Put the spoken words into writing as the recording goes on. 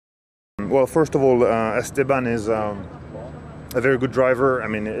Well, first of all, Esteban is a very good driver. I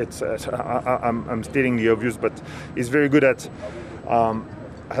mean, I'm stating the obvious, but he's very good at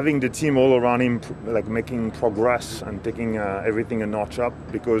having the team all around him, like making progress and taking everything a notch up,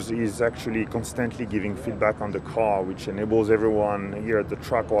 because he's actually constantly giving feedback on the car, which enables everyone here at the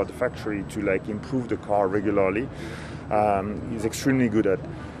track or at the factory to like improve the car regularly. He's extremely good at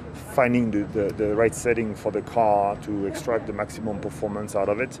finding the right setting for the car to extract the maximum performance out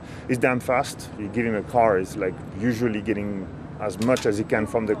of it. He's damn fast. You give him a car, he's like usually getting as much as he can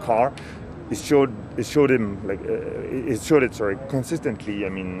from the car. It showed it consistently. I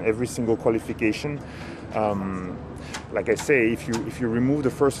mean, every single qualification. Like I say, if you remove the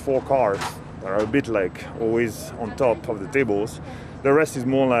first 4 cars that are a bit like always on top of the tables, the rest is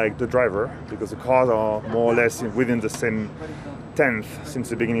more like the driver, because the cars are more or less within the same 10th since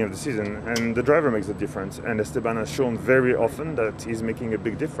the beginning of the season, and the driver makes a difference. And Esteban has shown very often that he's making a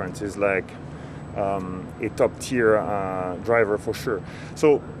big difference. He's like a top tier driver for sure.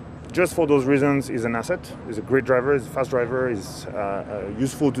 So just for those reasons, he's an asset. He's a great driver, he's a fast driver, he's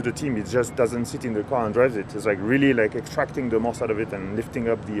useful to the team. He just doesn't sit in the car and drives it. He's like really like extracting the most out of it and lifting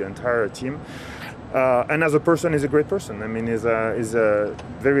up the entire team. And as a person, he's a great person. I mean, he's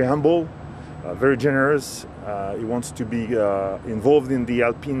very humble, very generous. He wants to be involved in the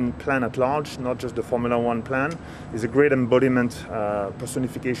Alpine plan at large, not just the Formula One plan. He's a great embodiment,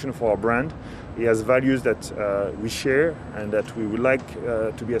 personification for our brand. He has values that we share and that we would like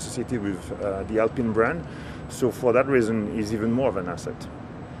to be associated with the Alpine brand. So for that reason, he's even more of an asset.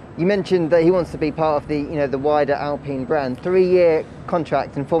 You mentioned that he wants to be part of the wider Alpine brand. 3-year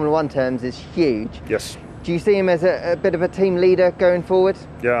contract in Formula One terms is huge. Yes. Do you see him as a bit of a team leader going forward?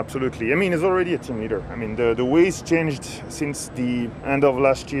 Yeah, absolutely. I mean, he's already a team leader. I mean, the way he's changed since the end of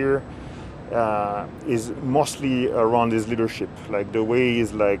last year is mostly around his leadership. Like the way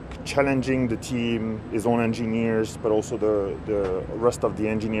he's like challenging the team, his own engineers, but also the rest of the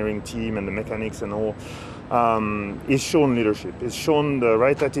engineering team and the mechanics and all. He's shown leadership. He's shown the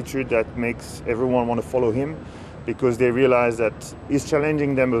right attitude that makes everyone want to follow him, because they realize that he's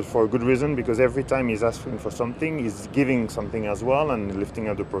challenging them, but for a good reason, because every time he's asking for something, he's giving something as well and lifting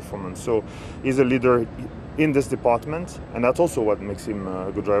up the performance. So he's a leader in this department, and that's also what makes him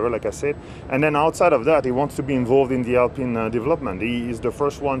a good driver, like I said. And then outside of that, he wants to be involved in the Alpine development. He is the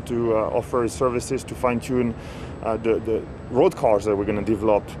first one to offer his services to fine-tune the road cars that we're going to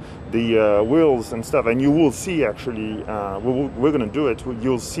develop, the wheels and stuff. And you will see, actually, we're going to do it.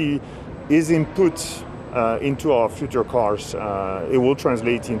 You'll see his input into our future cars. It will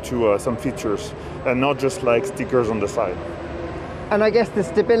translate into some features and not just like stickers on the side. And I guess the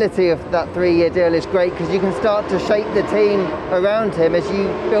stability of that 3-year deal is great, because you can start to shape the team around him as you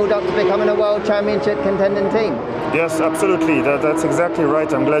build up to becoming a world championship contending team. Yes, absolutely. That's exactly right.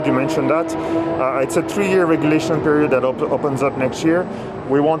 I'm glad you mentioned that. It's a 3-year regulation period that opens up next year.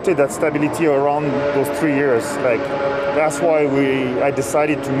 We wanted that stability around those 3 years. Like, that's why I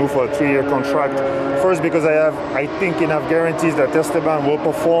decided to move for a 3-year contract. First, because I think enough guarantees that Esteban will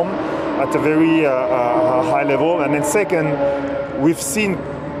perform at a very high level. And then second, we've seen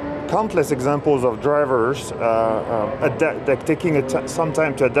countless examples of drivers taking some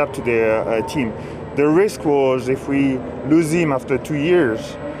time to adapt to their team. The risk was, if we lose him after 2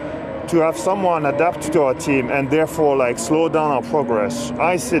 years, to have someone adapt to our team and therefore like slow down our progress.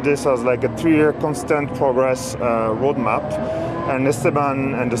 I see this as like a 3-year constant progress roadmap, and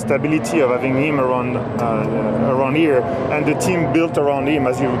Esteban and the stability of having him around here and the team built around him,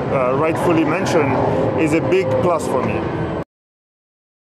 as you rightfully mentioned, is a big plus for me.